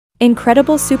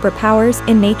Incredible superpowers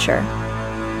in nature.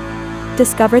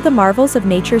 Discover the marvels of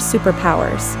nature's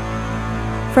superpowers.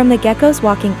 From the geckos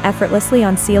walking effortlessly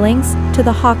on ceilings, to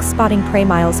the hawks spotting prey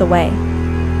miles away.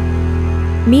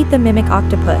 Meet the mimic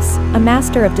octopus, a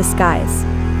master of disguise.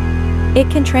 It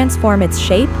can transform its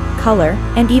shape, color,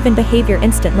 and even behavior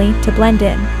instantly to blend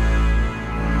in.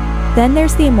 Then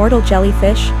there's the immortal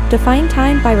jellyfish, defying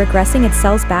time by regressing its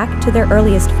cells back to their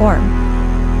earliest form.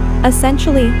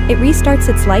 Essentially, it restarts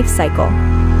its life cycle.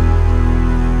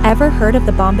 Ever heard of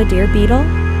the bombardier beetle?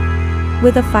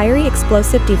 With a fiery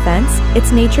explosive defense,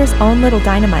 it's nature's own little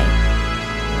dynamite.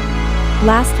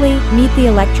 Lastly, meet the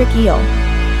electric eel.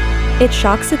 It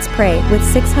shocks its prey with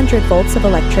 600 volts of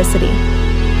electricity.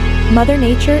 Mother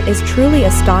Nature is truly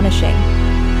astonishing.